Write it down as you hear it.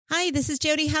Hi, this is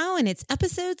Jodi Howe, and it's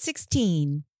episode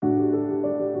 16.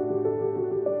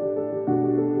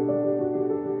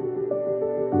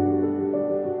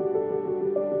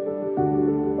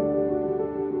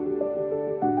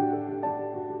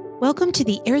 Welcome to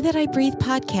the Air That I Breathe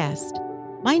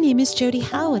podcast. My name is Jodi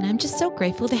Howe, and I'm just so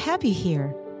grateful to have you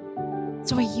here.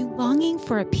 So are you longing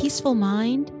for a peaceful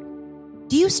mind?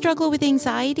 Do you struggle with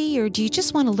anxiety, or do you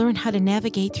just want to learn how to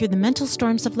navigate through the mental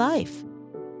storms of life?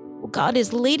 Well, God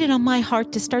has laid it on my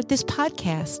heart to start this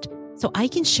podcast so I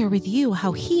can share with you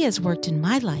how He has worked in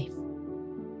my life.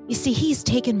 You see, He's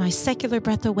taken my secular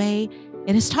breath away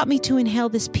and has taught me to inhale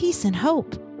this peace and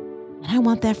hope. And I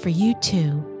want that for you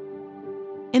too.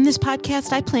 In this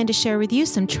podcast, I plan to share with you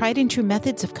some tried and true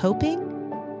methods of coping,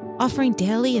 offering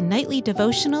daily and nightly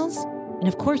devotionals, and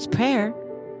of course, prayer,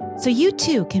 so you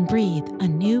too can breathe a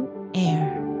new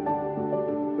air.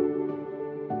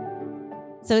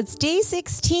 So it's day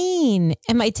 16,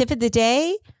 and my tip of the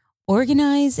day,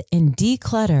 organize and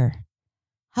declutter.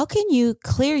 How can you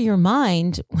clear your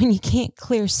mind when you can't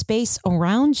clear space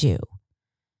around you?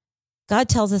 God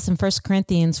tells us in 1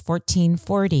 Corinthians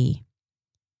 14:40,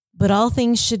 but all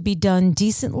things should be done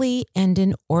decently and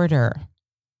in order.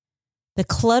 The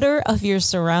clutter of your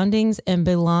surroundings and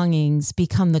belongings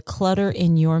become the clutter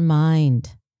in your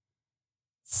mind.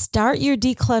 Start your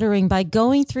decluttering by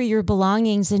going through your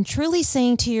belongings and truly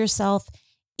saying to yourself,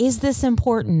 is this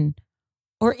important?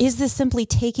 Or is this simply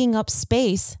taking up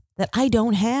space that I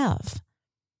don't have?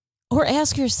 Or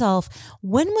ask yourself,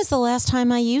 when was the last time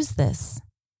I used this?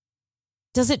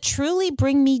 Does it truly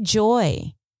bring me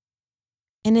joy?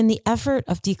 And in the effort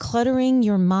of decluttering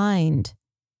your mind,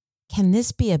 can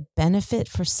this be a benefit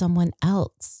for someone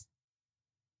else?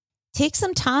 Take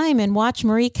some time and watch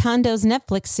Marie Kondo's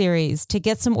Netflix series to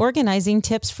get some organizing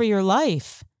tips for your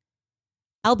life.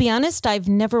 I'll be honest, I've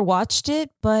never watched it,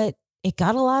 but it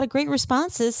got a lot of great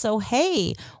responses, so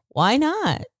hey, why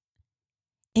not?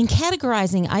 In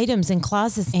categorizing items in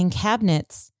closets and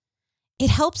cabinets, it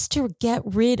helps to get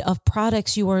rid of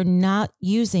products you are not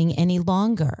using any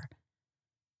longer.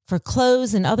 For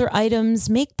clothes and other items,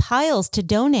 make piles to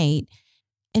donate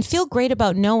and feel great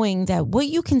about knowing that what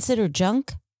you consider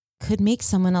junk could make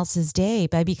someone else's day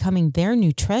by becoming their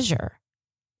new treasure.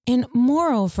 And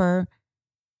moreover,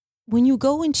 when you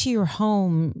go into your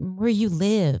home where you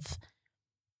live,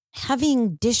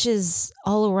 having dishes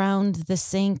all around the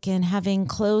sink and having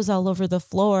clothes all over the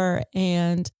floor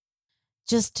and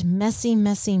just messy,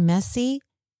 messy, messy,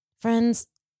 friends,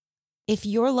 if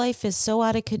your life is so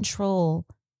out of control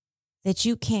that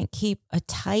you can't keep a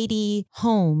tidy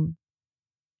home,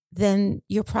 then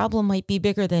your problem might be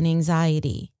bigger than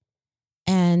anxiety.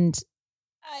 And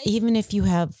even if you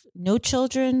have no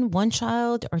children, one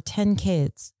child, or 10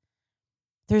 kids,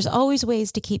 there's always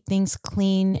ways to keep things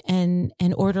clean and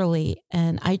orderly.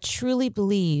 And I truly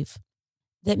believe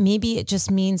that maybe it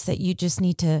just means that you just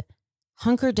need to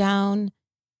hunker down,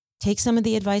 take some of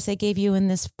the advice I gave you in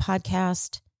this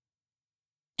podcast,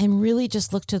 and really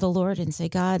just look to the Lord and say,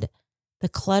 God, the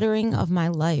cluttering of my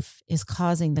life is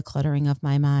causing the cluttering of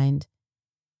my mind.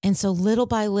 And so little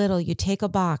by little, you take a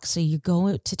box. So you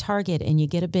go to Target and you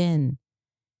get a bin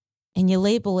and you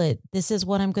label it. This is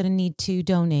what I'm going to need to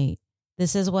donate.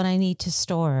 This is what I need to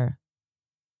store.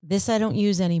 This I don't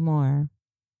use anymore.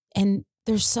 And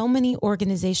there's so many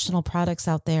organizational products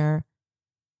out there,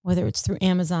 whether it's through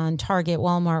Amazon, Target,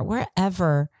 Walmart,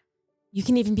 wherever. You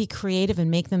can even be creative and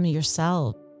make them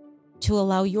yourself to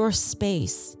allow your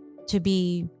space to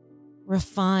be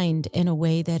refined in a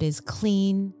way that is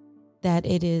clean, that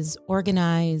it is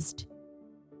organized,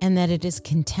 and that it is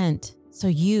content, so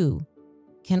you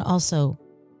can also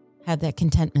have that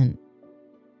contentment.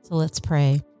 So let's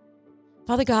pray.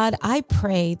 Father God, I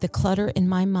pray the clutter in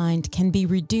my mind can be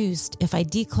reduced if I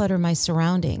declutter my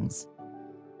surroundings.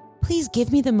 Please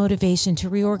give me the motivation to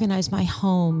reorganize my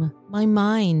home, my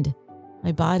mind,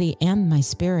 my body, and my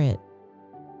spirit.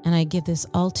 And I give this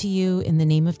all to you in the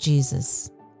name of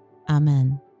Jesus.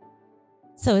 Amen.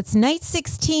 So it's night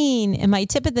 16, and my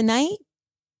tip of the night,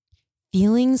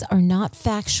 feelings are not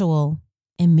factual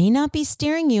and may not be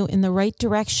steering you in the right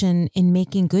direction in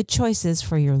making good choices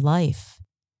for your life.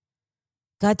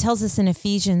 God tells us in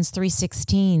Ephesians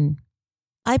 3:16,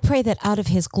 I pray that out of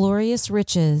His glorious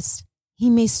riches,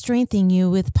 He may strengthen you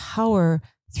with power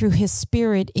through His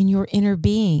Spirit in your inner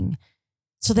being,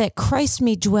 so that Christ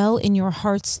may dwell in your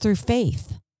hearts through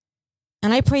faith.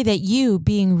 And I pray that you,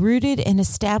 being rooted and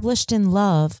established in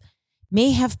love,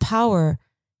 may have power,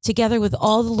 together with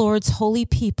all the Lord's holy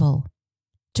people,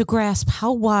 to grasp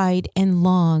how wide and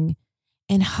long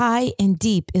and high and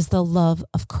deep is the love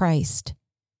of Christ,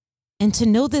 and to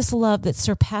know this love that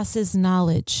surpasses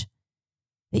knowledge,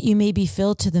 that you may be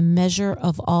filled to the measure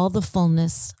of all the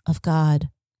fullness of God.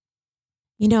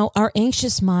 You know, our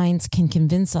anxious minds can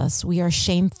convince us we are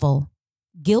shameful,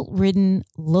 guilt-ridden,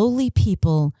 lowly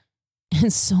people,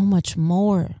 and so much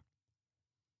more.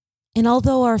 And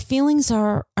although our feelings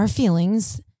are our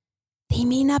feelings, they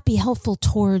may not be helpful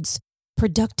towards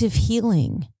productive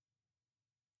healing.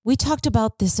 We talked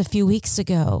about this a few weeks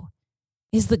ago.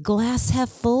 Is the glass half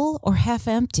full or half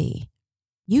empty?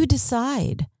 You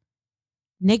decide.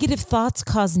 Negative thoughts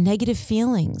cause negative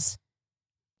feelings.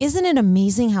 Isn't it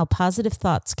amazing how positive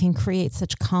thoughts can create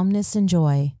such calmness and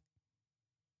joy?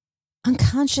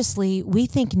 Unconsciously, we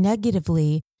think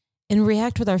negatively and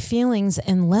react with our feelings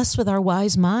and less with our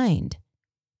wise mind.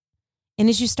 And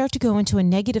as you start to go into a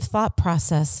negative thought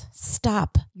process,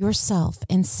 stop yourself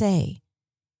and say,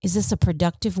 is this a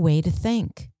productive way to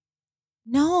think?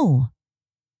 No.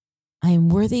 I am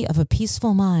worthy of a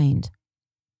peaceful mind,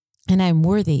 and I am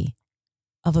worthy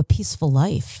of a peaceful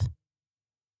life.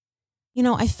 You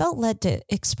know, I felt led to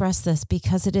express this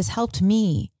because it has helped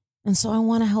me, and so I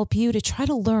want to help you to try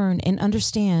to learn and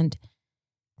understand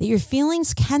that your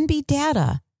feelings can be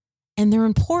data, and they're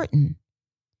important,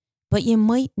 but you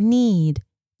might need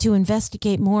to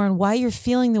investigate more on why you're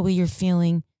feeling the way you're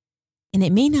feeling, and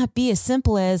it may not be as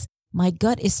simple as, my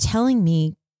gut is telling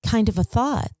me kind of a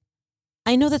thought.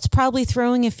 I know that's probably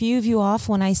throwing a few of you off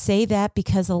when I say that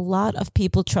because a lot of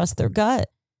people trust their gut.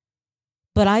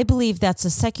 But I believe that's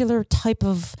a secular type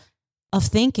of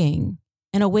thinking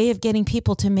and a way of getting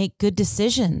people to make good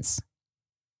decisions.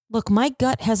 Look, my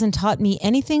gut hasn't taught me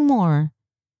anything more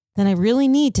than I really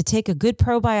need to take a good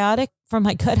probiotic for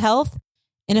my gut health.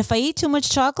 And if I eat too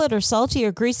much chocolate or salty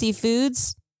or greasy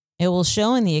foods, it will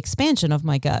show in the expansion of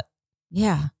my gut.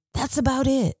 Yeah, that's about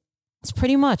it. It's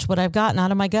pretty much what I've gotten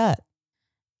out of my gut.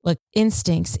 Look,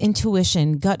 instincts,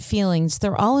 intuition, gut feelings,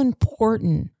 they're all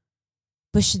important,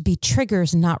 but should be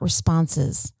triggers, not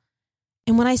responses.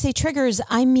 And when I say triggers,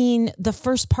 I mean the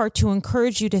first part to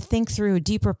encourage you to think through a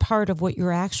deeper part of what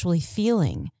you're actually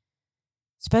feeling,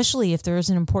 especially if there is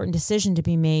an important decision to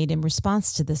be made in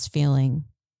response to this feeling.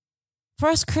 For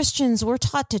us Christians, we're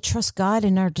taught to trust God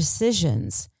in our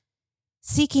decisions,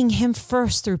 seeking Him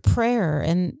first through prayer,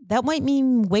 and that might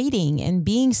mean waiting and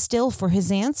being still for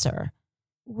His answer.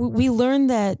 We learn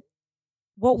that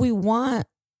what we want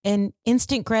and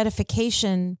instant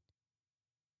gratification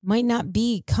might not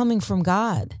be coming from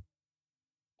God.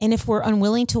 And if we're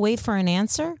unwilling to wait for an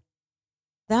answer,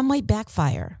 that might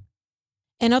backfire.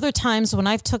 And other times when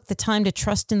I've took the time to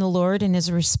trust in the Lord and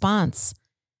His response,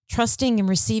 trusting and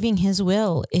receiving His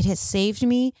will, it has saved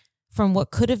me from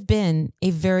what could have been a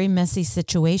very messy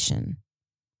situation.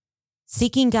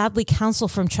 Seeking godly counsel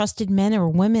from trusted men or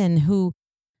women who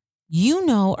you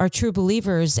know are true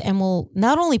believers and will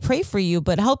not only pray for you,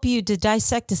 but help you to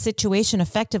dissect a situation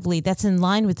effectively that's in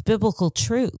line with biblical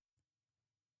truth.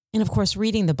 And of course,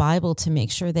 reading the Bible to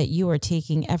make sure that you are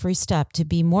taking every step to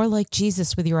be more like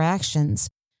Jesus with your actions,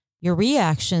 your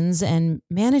reactions, and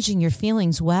managing your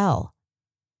feelings well.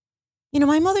 You know,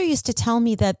 my mother used to tell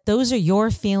me that those are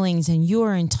your feelings and you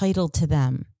are entitled to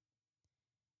them.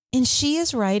 And she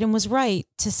is right and was right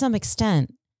to some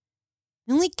extent.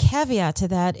 The only caveat to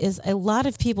that is a lot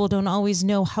of people don't always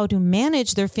know how to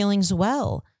manage their feelings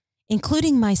well,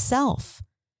 including myself.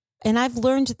 And I've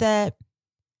learned that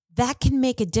can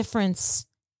make a difference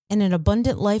in an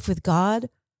abundant life with God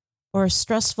or a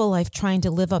stressful life trying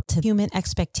to live up to human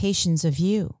expectations of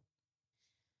you.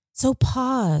 So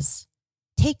pause,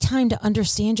 take time to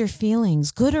understand your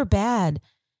feelings, good or bad,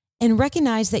 and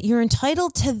recognize that you're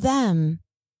entitled to them.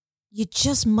 You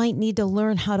just might need to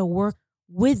learn how to work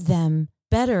with them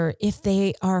better if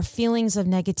they are feelings of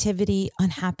negativity,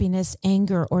 unhappiness,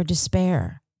 anger, or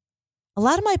despair. A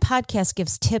lot of my podcast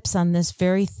gives tips on this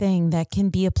very thing that can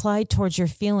be applied towards your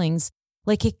feelings,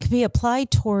 like it can be applied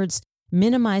towards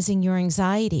minimizing your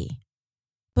anxiety.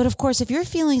 But of course, if your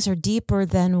feelings are deeper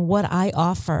than what I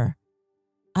offer,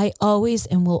 I always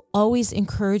and will always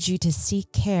encourage you to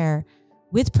seek care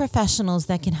with professionals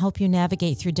that can help you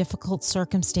navigate through difficult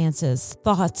circumstances,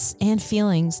 thoughts, and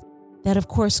feelings that, of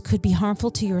course, could be harmful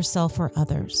to yourself or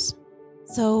others.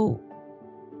 So,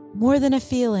 More Than a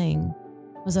Feeling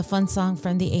was a fun song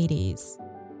from the 80s.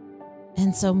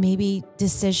 And so maybe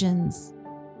decisions,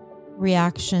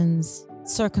 reactions,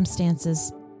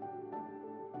 circumstances,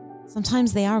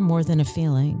 sometimes they are more than a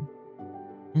feeling.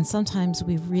 And sometimes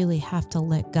we really have to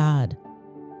let God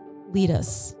lead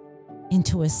us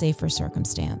into a safer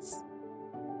circumstance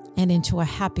and into a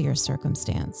happier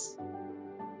circumstance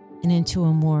and into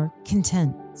a more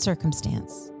content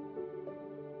circumstance.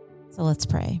 So let's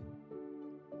pray.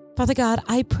 Father God,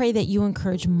 I pray that you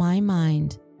encourage my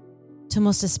mind to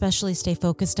most especially stay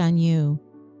focused on you,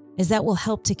 as that will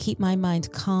help to keep my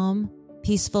mind calm,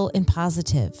 peaceful, and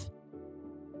positive.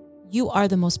 You are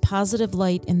the most positive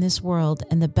light in this world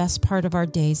and the best part of our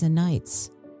days and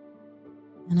nights.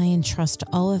 And I entrust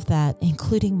all of that,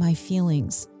 including my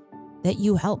feelings, that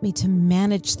you help me to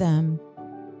manage them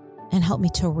and help me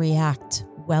to react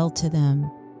well to them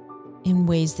in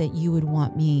ways that you would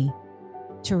want me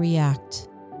to react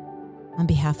on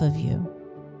behalf of you.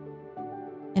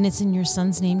 And it's in your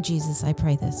Son's name, Jesus, I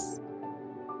pray this.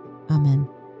 Amen.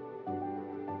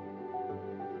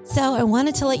 So I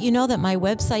wanted to let you know that my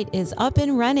website is up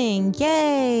and running.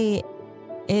 Yay!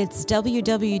 It's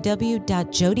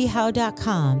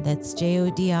www.jodihowe.com. That's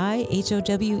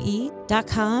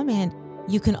JODIHOWE.com. And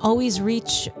you can always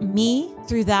reach me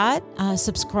through that.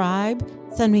 Subscribe,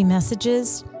 send me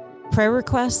messages, prayer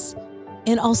requests,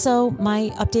 and also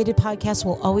my updated podcast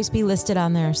will always be listed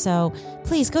on there. So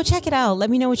please go check it out.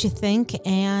 Let me know what you think.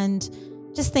 And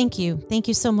just thank you. Thank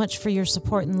you so much for your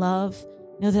support and love.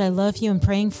 Know that I love you and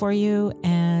praying for you.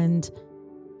 And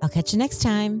I'll catch you next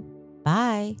time.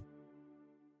 Bye.